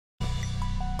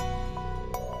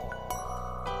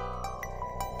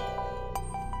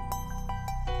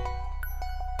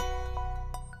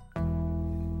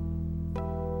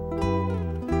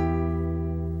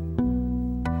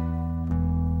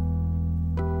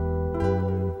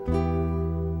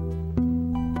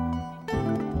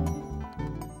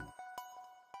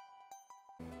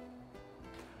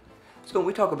So when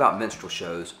we talk about minstrel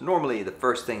shows, normally the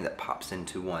first thing that pops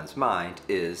into one's mind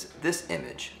is this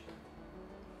image.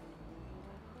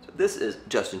 So this is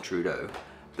Justin Trudeau,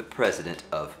 the President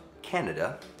of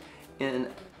Canada, in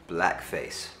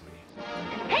blackface.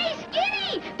 Hey,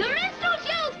 Skinny! The minstrel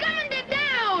show's coming to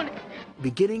town!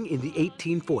 Beginning in the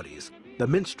 1840s, the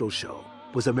minstrel show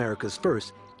was America's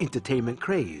first entertainment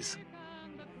craze.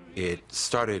 It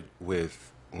started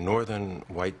with northern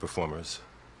white performers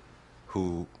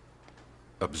who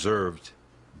observed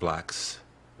blacks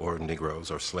or Negroes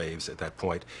or slaves at that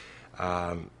point,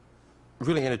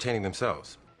 really entertaining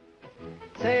themselves.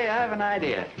 Say, I have an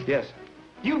idea. Yes.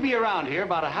 You be around here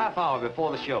about a half hour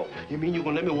before the show. You mean you're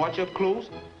gonna let me watch up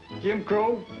close? Jim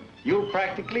Crow, you'll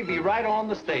practically be right on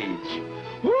the stage.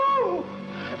 Woo!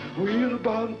 Wheel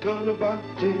about and turn about,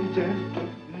 Jim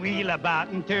Jam. Wheel about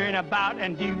and turn about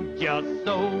and do just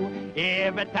so.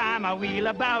 Every time I wheel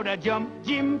about, I jump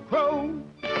Jim Crow.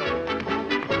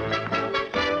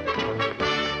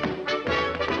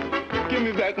 Give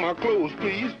me back my clothes,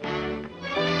 please.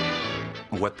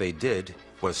 What they did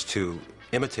was to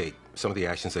imitate some of the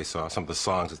actions they saw, some of the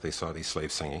songs that they saw these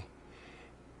slaves singing,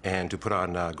 and to put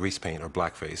on grease paint or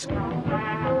blackface.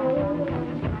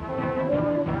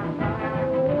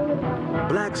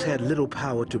 Blacks had little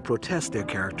power to protest their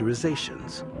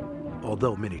characterizations,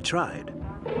 although many tried.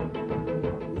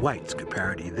 Whites could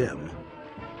parody them,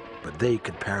 but they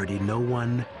could parody no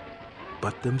one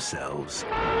but themselves.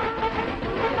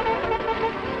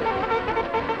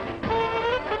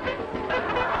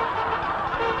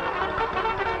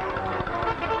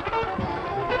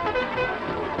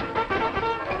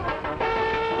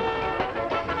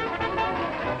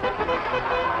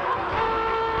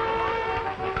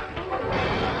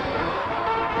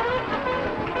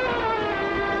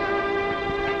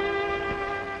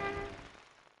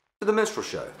 The minstrel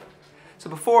show. So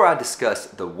before I discuss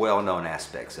the well-known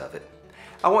aspects of it,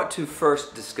 I want to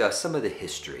first discuss some of the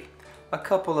history, a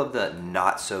couple of the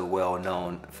not so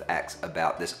well-known facts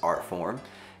about this art form,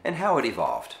 and how it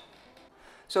evolved.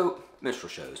 So minstrel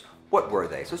shows, what were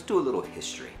they? So let's do a little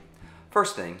history.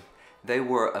 First thing, they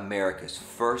were America's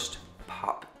first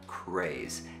pop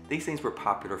craze. These things were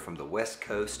popular from the West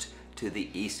Coast to the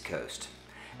East Coast.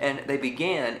 And they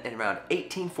began in around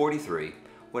 1843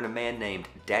 when a man named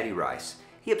Daddy Rice,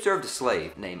 he observed a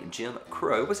slave named Jim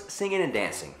Crow was singing and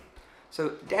dancing.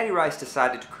 So Daddy Rice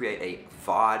decided to create a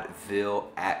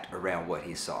vaudeville act around what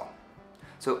he saw.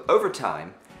 So over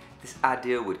time, this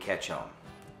idea would catch on,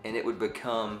 and it would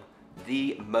become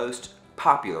the most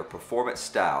popular performance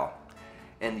style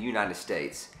in the United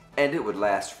States, and it would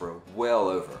last for well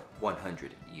over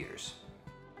 100 years.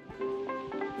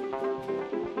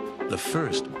 The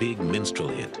first big minstrel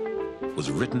hit was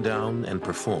written down and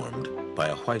performed by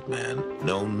a white man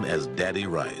known as Daddy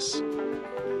Rice,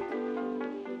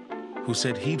 who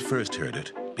said he'd first heard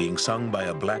it being sung by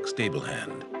a black stable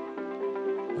hand.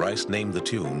 Rice named the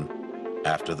tune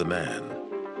after the man,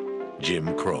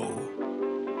 Jim Crow.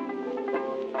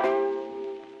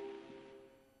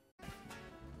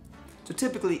 So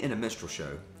typically in a minstrel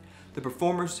show, the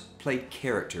performers played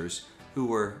characters who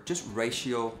were just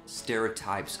racial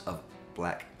stereotypes of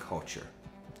black culture.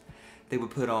 They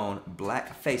would put on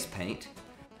black face paint,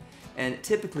 and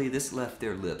typically this left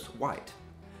their lips white.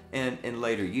 And in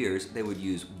later years, they would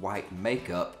use white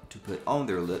makeup to put on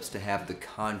their lips to have the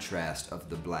contrast of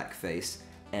the black face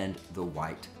and the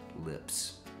white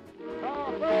lips.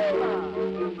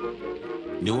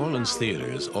 New Orleans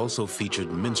theaters also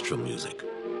featured minstrel music,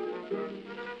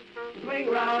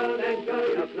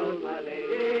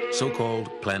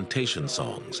 so-called plantation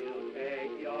songs,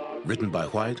 written by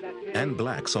white and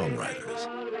black songwriters,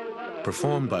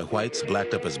 performed by whites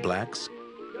blacked up as blacks,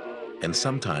 and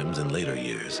sometimes in later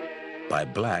years, by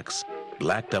blacks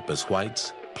blacked up as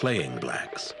whites playing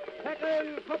blacks.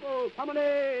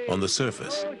 On the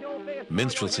surface,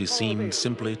 minstrelsy seemed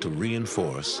simply to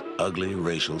reinforce ugly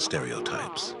racial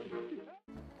stereotypes.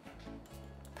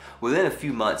 Within a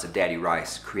few months of Daddy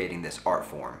Rice creating this art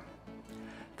form,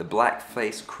 the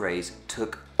blackface craze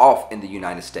took off in the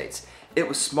United States. It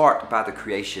was sparked by the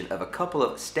creation of a couple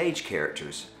of stage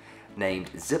characters named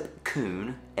Zip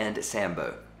Coon and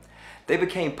Sambo. They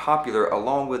became popular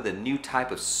along with a new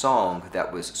type of song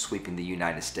that was sweeping the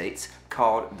United States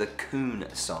called the coon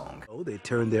song. They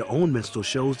turned their own minstrel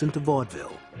shows into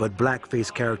vaudeville, but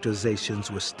blackface characterizations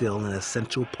were still an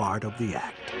essential part of the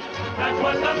act. That's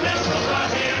what the minstrels are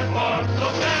here for,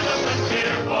 so stand up and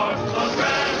cheer for those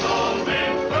grand old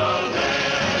minstrels there.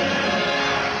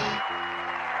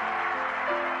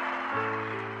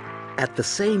 At the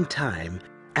same time,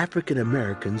 African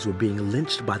Americans were being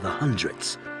lynched by the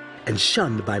hundreds and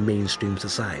shunned by mainstream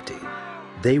society.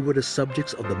 They were the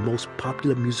subjects of the most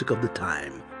popular music of the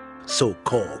time,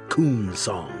 so-called coon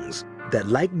songs, that,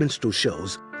 like minstrel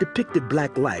shows, depicted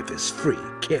black life as free,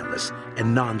 careless,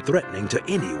 and non-threatening to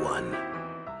anyone.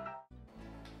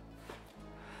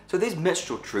 So these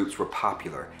minstrel troupes were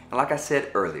popular, and like I said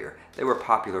earlier, they were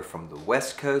popular from the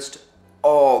West Coast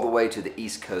all the way to the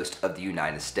East Coast of the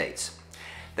United States.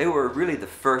 They were really the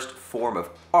first form of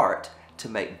art to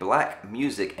make black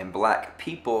music and black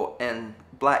people and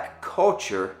black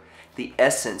culture the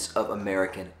essence of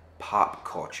American pop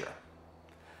culture.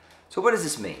 So what does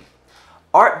this mean?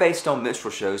 Art based on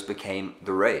minstrel shows became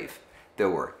the rave.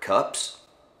 There were cups,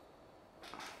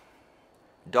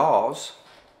 dolls,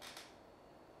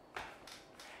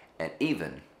 and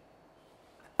even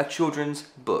a children's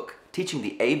book teaching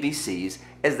the ABCs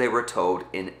as they were told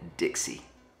in Dixie.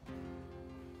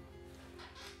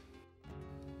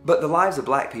 But the lives of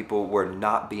black people were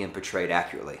not being portrayed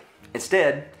accurately.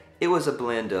 Instead, it was a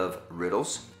blend of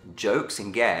riddles, jokes,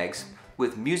 and gags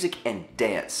with music and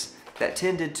dance that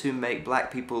tended to make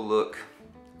black people look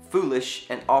foolish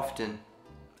and often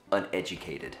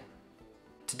uneducated.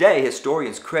 Today,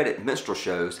 historians credit minstrel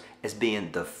shows as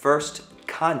being the first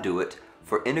conduit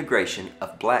for integration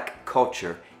of black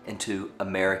culture into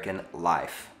American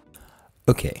life.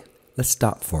 Okay, let's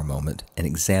stop for a moment and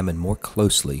examine more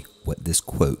closely what this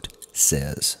quote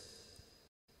says.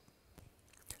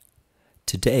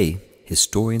 Today,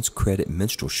 historians credit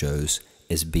minstrel shows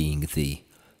as being the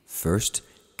first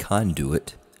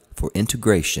conduit for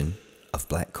integration of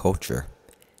black culture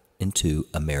into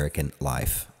American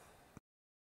life.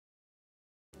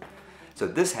 So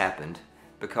this happened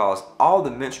because all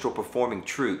the minstrel performing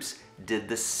troupes did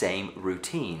the same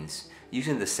routines,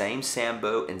 using the same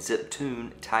Sambo and Zip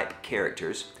Tune type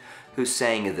characters who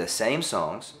sang the same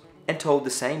songs and told the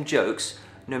same jokes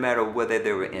no matter whether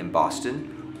they were in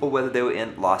Boston or whether they were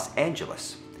in Los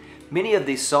Angeles. Many of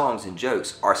these songs and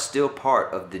jokes are still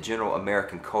part of the general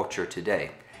American culture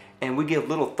today, and we give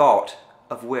little thought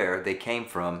of where they came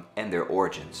from and their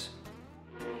origins.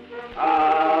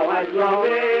 Always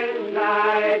growing,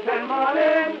 night and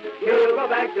morning, you go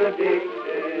back to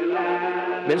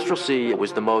Dixieland. Minstrelsy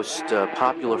was the most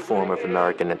popular form of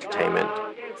American entertainment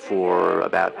for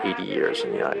about 80 years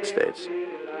in the United States,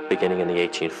 beginning in the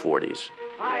 1840s.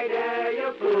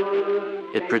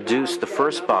 It produced the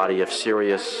first body of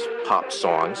serious pop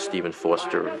songs, Stephen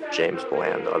Foster, James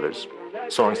Bland, others,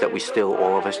 songs that we still,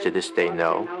 all of us to this day,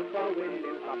 know.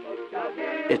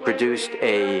 It produced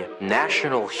a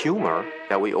national humor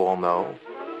that we all know.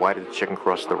 Why did the chicken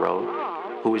cross the road?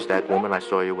 Who is that woman I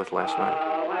saw you with last night?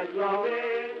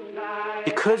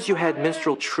 Because you had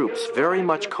minstrel troupes, very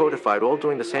much codified, all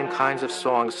doing the same kinds of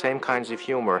songs, same kinds of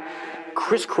humor,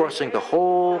 crisscrossing the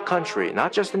whole country,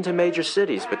 not just into major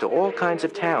cities, but to all kinds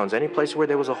of towns, any place where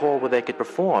there was a hall where they could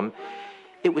perform,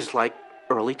 it was like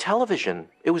early television.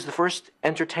 It was the first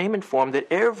entertainment form that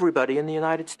everybody in the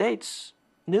United States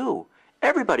knew.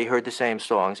 Everybody heard the same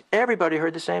songs. Everybody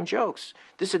heard the same jokes.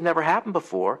 This had never happened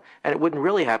before, and it wouldn't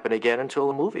really happen again until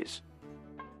the movies.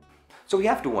 So we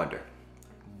have to wonder,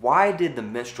 why did the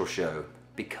minstrel show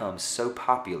become so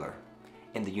popular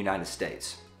in the United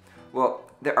States? Well,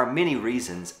 there are many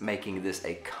reasons making this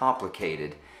a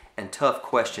complicated and tough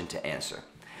question to answer.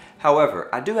 However,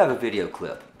 I do have a video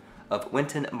clip of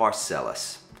Wynton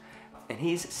Marsalis, and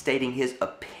he's stating his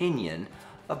opinion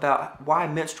about why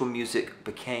minstrel music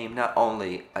became not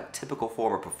only a typical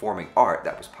form of performing art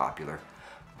that was popular,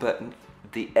 but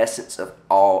the essence of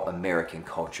all American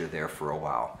culture there for a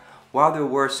while. While there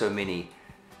were so many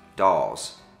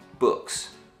dolls,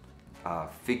 books,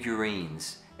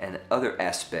 figurines, and other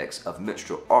aspects of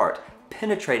minstrel art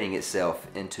penetrating itself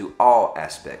into all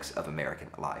aspects of American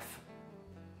life.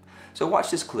 So watch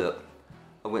this clip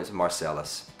of Wynton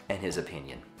Marsalis and his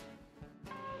opinion.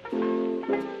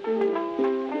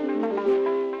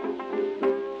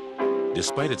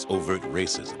 Despite its overt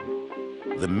racism,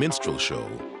 the minstrel show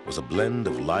was a blend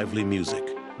of lively music,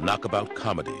 knockabout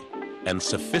comedy, and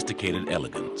sophisticated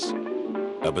elegance.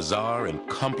 A bizarre and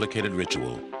complicated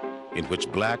ritual in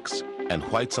which blacks and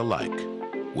whites alike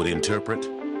would interpret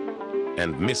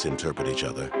and misinterpret each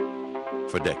other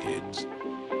for decades.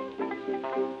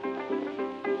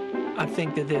 I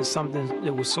think that there's something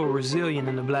that was so resilient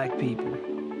in the black people,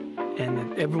 and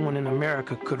that everyone in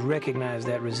America could recognize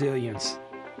that resilience.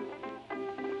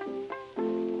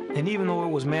 And even though it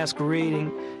was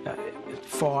masquerading,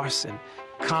 farce and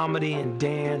comedy and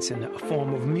dance and a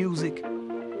form of music,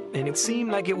 and it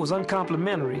seemed like it was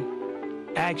uncomplimentary,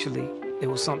 actually, there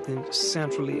was something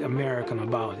centrally American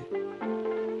about it.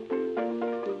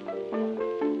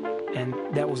 And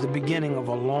that was the beginning of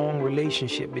a long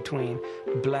relationship between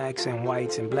blacks and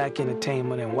whites, and black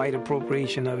entertainment and white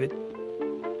appropriation of it,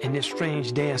 and this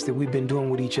strange dance that we've been doing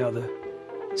with each other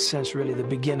since really the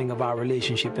beginning of our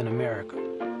relationship in America.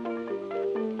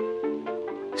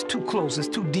 It's too close, it's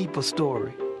too deep a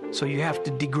story. So you have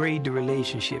to degrade the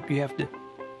relationship. You have to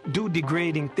do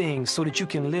degrading things so that you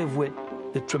can live with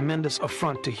the tremendous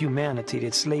affront to humanity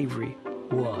that slavery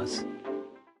was.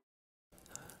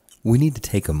 We need to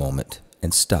take a moment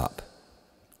and stop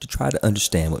to try to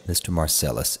understand what Mr.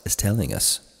 Marcellus is telling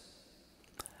us.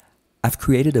 I've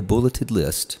created a bulleted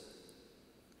list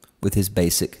with his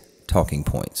basic talking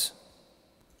points.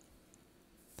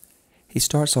 He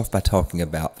starts off by talking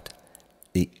about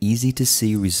the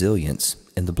easy-to-see resilience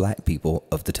in the black people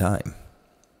of the time.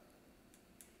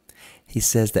 He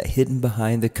says that hidden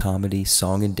behind the comedy,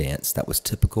 song, and dance that was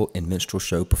typical in minstrel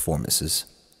show performances,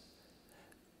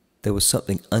 there was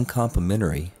something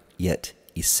uncomplimentary yet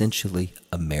essentially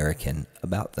American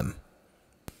about them.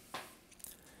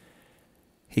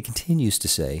 He continues to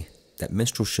say that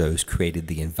minstrel shows created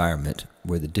the environment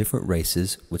where the different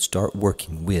races would start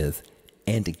working with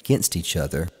and against each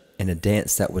other in a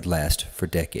dance that would last for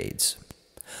decades.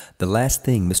 The last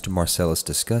thing Mr. Marcellus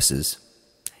discusses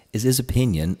is his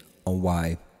opinion on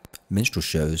why minstrel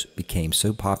shows became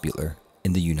so popular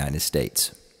in the United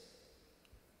States.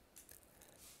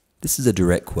 This is a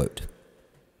direct quote.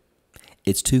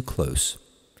 "It's too close.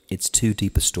 It's too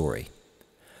deep a story.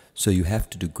 So you have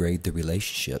to degrade the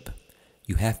relationship.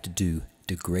 You have to do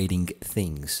degrading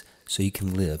things so you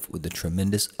can live with the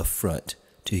tremendous affront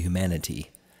to humanity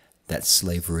that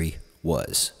slavery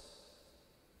was."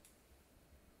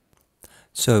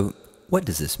 So, what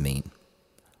does this mean?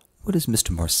 What is Mr.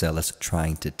 Marcellus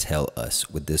trying to tell us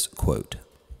with this quote?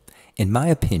 In my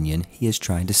opinion, he is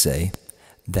trying to say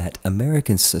that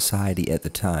American society at the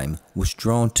time was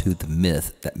drawn to the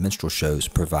myth that minstrel shows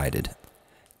provided.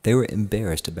 They were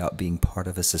embarrassed about being part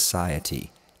of a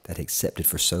society that accepted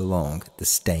for so long the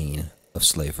stain of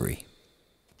slavery.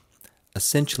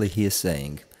 Essentially, he is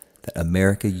saying that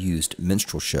America used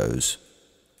minstrel shows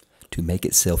to make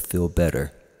itself feel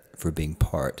better for being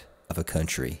part of a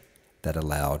country that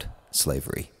allowed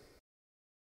slavery.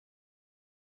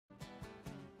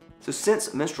 So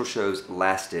since minstrel shows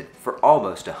lasted for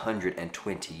almost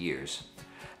 120 years,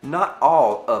 not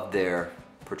all of their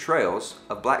portrayals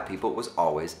of black people was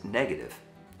always negative.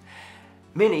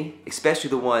 Many,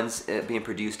 especially the ones being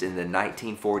produced in the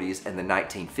 1940s and the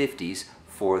 1950s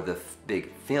for the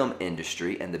big film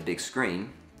industry and the big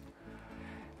screen,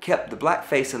 kept the black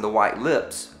face and the white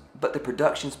lips, but the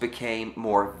productions became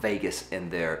more Vegas in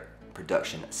their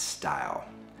production style.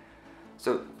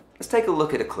 So let's take a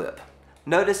look at a clip.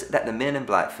 Notice that the men in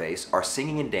blackface are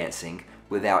singing and dancing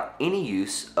without any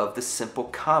use of the simple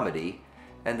comedy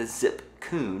and the zip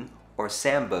coon or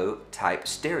sambo type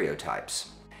stereotypes.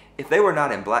 If they were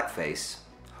not in blackface,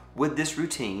 would this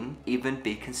routine even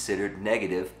be considered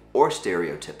negative or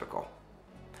stereotypical?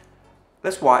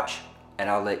 Let's watch and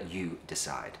I'll let you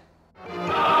decide.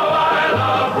 How I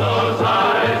love those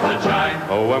eyes that shine.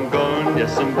 Oh, I'm gone,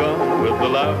 yes, I'm gone with the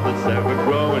love that's ever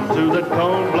growing to that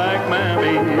cold black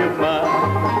mammy of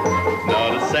mine.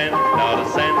 Not a cent,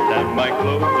 and my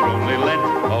clothes are only lent.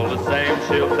 All the same,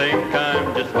 she'll think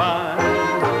I'm just fine.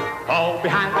 All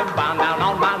behind me, bound down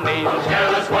on my knees. Don't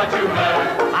tell us what you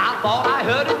heard. I thought I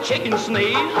heard a chicken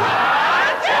sneeze.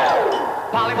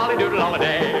 Polly, Molly, doodle all the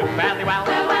day. Fairly well,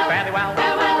 fairly well,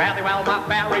 fairly well, my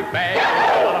fairy fair.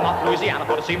 Well, I'm off to Louisiana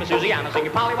for to see Miss Susanna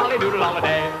singing Polly, Molly, doodle all the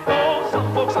day. Oh,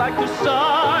 some folks like to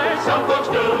sigh. Some folks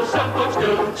do, some folks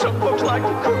do. Some folks like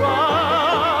to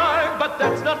cry. But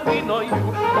that's not me nor you. Oh,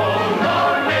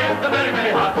 Lord, live the very,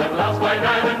 very heart that loves by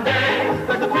night and day.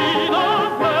 Like the beat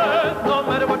of birth, no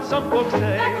matter what some folks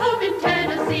say. Back home in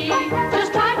Tennessee,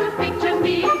 just try to picture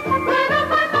me. Right on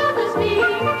my mother's knee,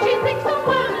 she thinks the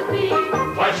world of me.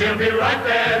 Why, she'll be right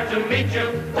there to meet you.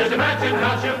 Just imagine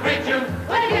how she'll greet you.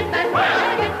 When I get back, when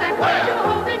I get back, to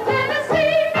home in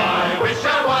Tennessee. I wish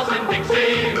I was in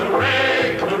Dixie.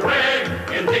 Hooray,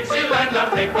 hooray. In Dixieland I'll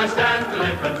take my stand to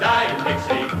live and die in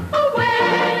Dixie.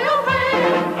 Away, away.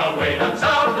 Away down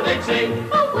south to Dixie.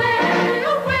 Away,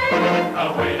 away.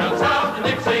 Away down south to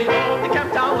Dixie. The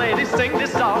Camptown ladies sing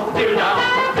this song. Do-da,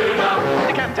 do-da.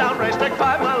 The Camptown racetrack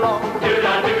 5 mile long.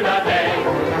 Do-da, do-da, day.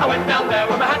 I went down there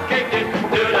with my hat caked in.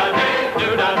 Do-da, day,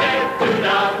 do-da, day.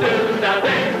 Do-da, do-da,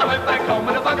 day. I went back home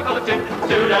with a bucket full of tin.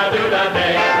 Do-da, do-da,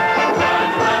 day. Ride,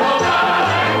 ride, oh, ride,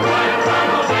 ride,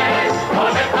 ride, oh, day. Oh,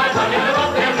 I bet my money live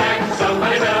up their neck.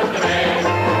 Somebody built the bay.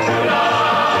 Do-da,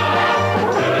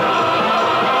 do-da,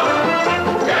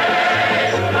 day,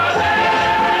 do-da, day.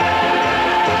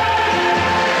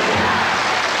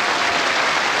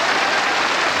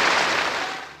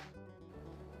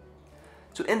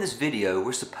 video,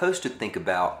 we're supposed to think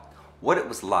about what it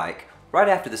was like right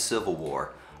after the Civil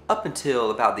War, up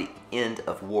until about the end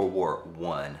of World War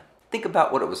I. Think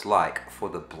about what it was like for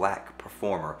the black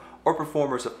performer or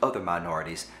performers of other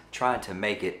minorities trying to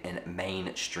make it in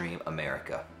mainstream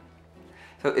America.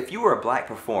 So if you were a black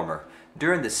performer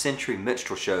during the century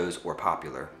minstrel shows were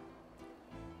popular,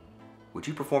 would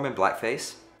you perform in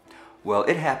blackface? Well,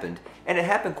 it happened, and it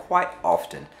happened quite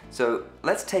often. So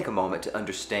let's take a moment to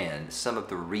understand some of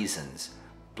the reasons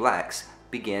blacks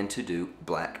began to do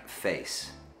blackface.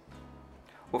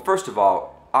 Well, first of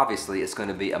all, obviously it's going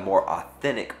to be a more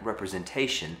authentic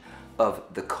representation of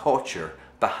the culture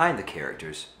behind the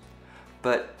characters,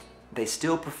 but they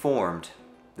still performed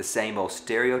the same old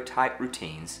stereotype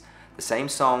routines, the same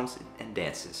songs and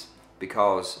dances,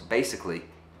 because basically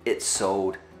it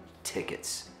sold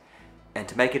tickets. And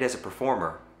to make it as a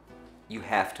performer, you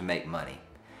have to make money.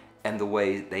 And the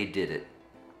way they did it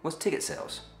was ticket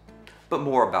sales. But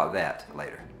more about that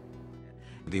later.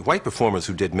 The white performers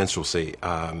who did minstrelsy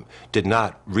did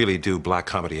not really do black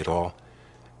comedy at all.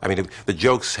 I mean, the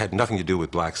jokes had nothing to do with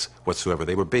blacks whatsoever.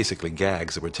 They were basically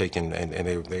gags that were taken, and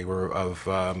they were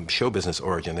of show business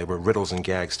origin. They were riddles and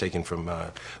gags taken from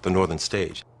the northern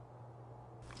stage.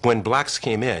 When blacks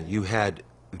came in, you had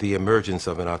the emergence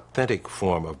of an authentic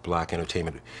form of black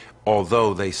entertainment,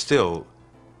 although they still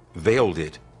veiled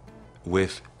it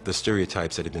with the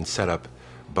stereotypes that had been set up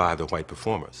by the white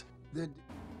performers.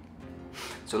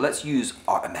 So let's use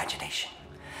our imagination.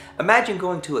 Imagine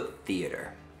going to a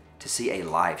theater to see a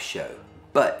live show,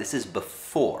 but this is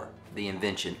before the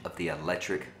invention of the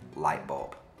electric light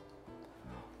bulb.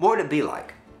 What would it be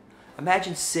like?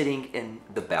 Imagine sitting in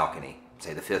the balcony,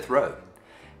 say the 5th row,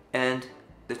 and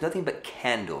there's nothing but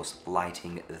candles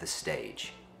lighting the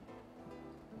stage.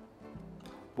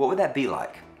 What would that be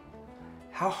like?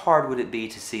 How hard would it be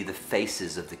to see the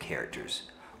faces of the characters,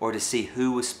 or to see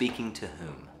who was speaking to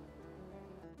whom?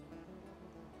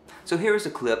 So here is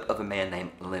a clip of a man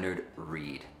named Leonard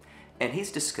Reed, and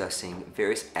he's discussing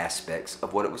various aspects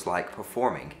of what it was like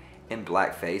performing in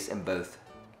blackface in both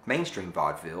mainstream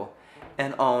vaudeville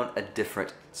and on a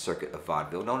different circuit of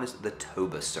vaudeville known as the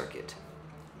Toba circuit.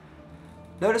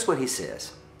 Notice what he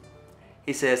says.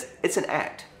 He says, it's an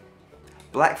act.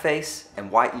 Blackface and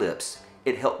white lips,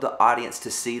 it helped the audience to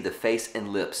see the face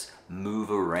and lips move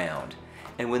around.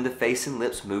 And when the face and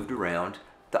lips moved around,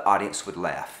 the audience would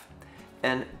laugh.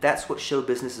 And that's what show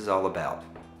business is all about,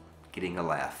 getting a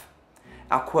laugh.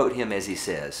 I'll quote him as he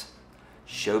says,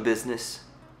 show business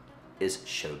is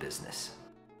show business.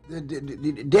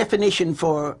 The definition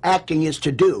for acting is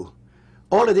to do.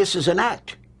 All of this is an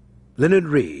act. Leonard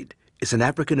Reed is an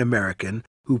African-American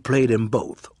who played in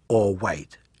both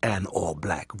all-white and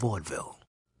all-black vaudeville.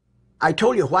 I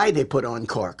told you why they put on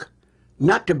cork.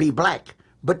 Not to be black,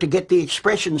 but to get the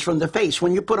expressions from the face.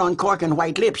 When you put on cork and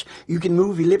white lips, you can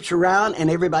move your lips around and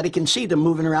everybody can see them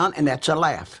moving around, and that's a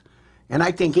laugh. And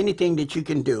I think anything that you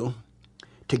can do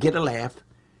to get a laugh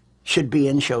should be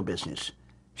in show business.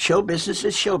 Show business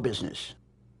is show business.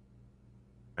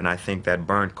 And I think that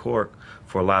burnt cork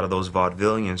for a lot of those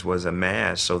vaudevillians was a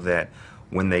mask so that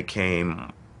when they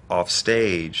came off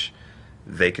stage,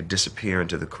 they could disappear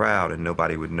into the crowd and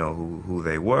nobody would know who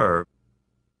they were.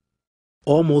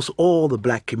 Almost all the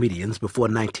black comedians before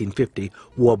 1950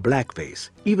 wore blackface,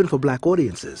 even for black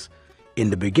audiences. In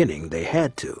the beginning, they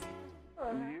had to.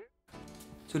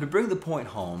 So to bring the point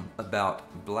home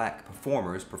about black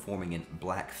performers performing in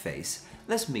blackface,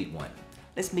 let's meet one.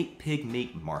 Let's meet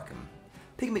Pigmeat Markham.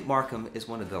 Pigmeat Markham is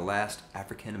one of the last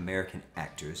African-American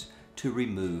actors to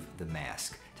remove the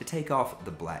mask, to take off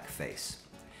the black face.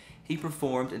 He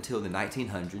performed until the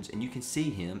 1900s, and you can see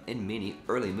him in many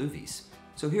early movies.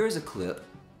 So here is a clip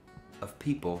of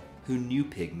people who knew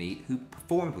Pigmeat, who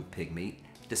performed with Pigmeat,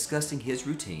 discussing his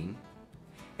routine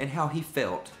and how he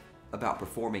felt about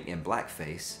performing in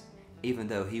blackface, even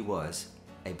though he was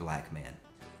a black man.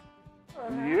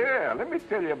 Yeah, let me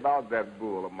tell you about that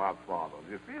bull of my father.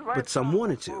 You see, right, but some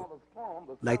wanted to,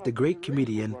 like the great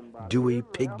comedian Dewey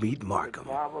Pigmeat Markham.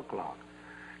 5 o'clock.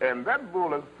 And that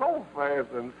bull is so fast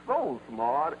and so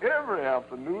smart, every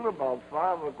afternoon about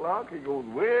 5 o'clock, he goes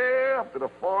way up to the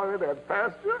 40, that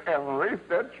pasture, and race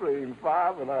that train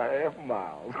 5.5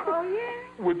 miles. Oh,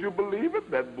 yeah? Would you believe it?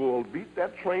 That bull beat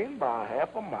that train by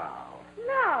 1/2 mile.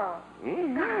 No.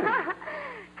 Mm-hmm.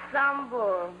 Some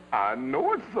bull. I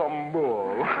know it's some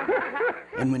bull.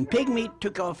 And when Pigmeat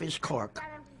took off his cork,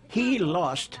 he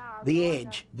lost the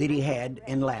edge that he had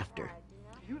in laughter.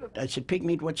 I said,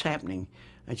 Pigmeat, what's happening?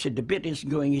 I said, the bit isn't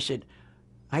going. He said,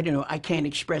 I don't know, I can't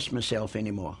express myself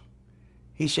anymore.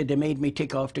 He said, they made me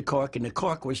take off the cork, and the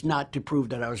cork was not to prove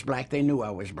that I was black. They knew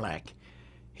I was black.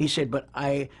 He said,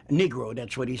 Negro,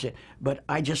 that's what he said, but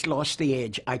I just lost the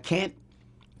edge. I can't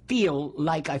feel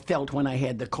like I felt when I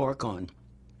had the cork on.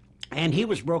 And he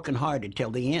was brokenhearted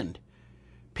till the end.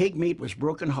 Pigmeat was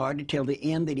brokenhearted till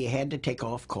the end that he had to take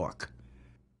off cork.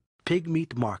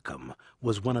 Pigmeat Markham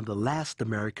was one of the last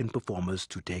American performers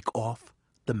to take off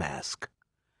the mask.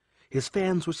 His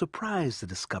fans were surprised to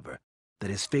discover that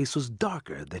his face was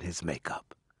darker than his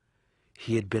makeup.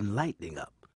 He had been lightening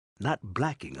up, not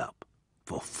blacking up,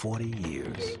 for 40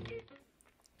 years.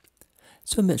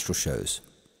 So minstrel shows.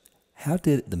 How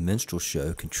did the minstrel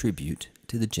show contribute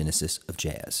to the genesis of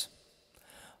jazz?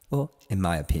 Well, in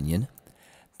my opinion,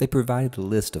 they provided a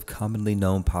list of commonly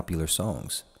known popular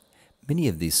songs. Many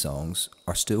of these songs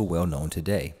are still well known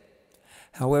today.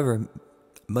 However,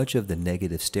 much of the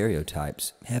negative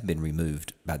stereotypes have been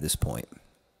removed by this point.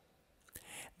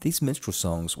 These minstrel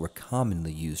songs were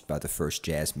commonly used by the first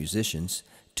jazz musicians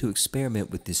to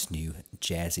experiment with this new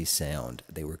jazzy sound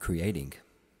they were creating.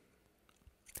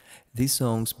 These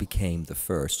songs became the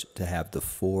first to have the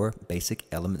 4 basic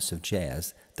elements of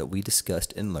jazz that we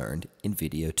discussed and learned in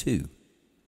video 2.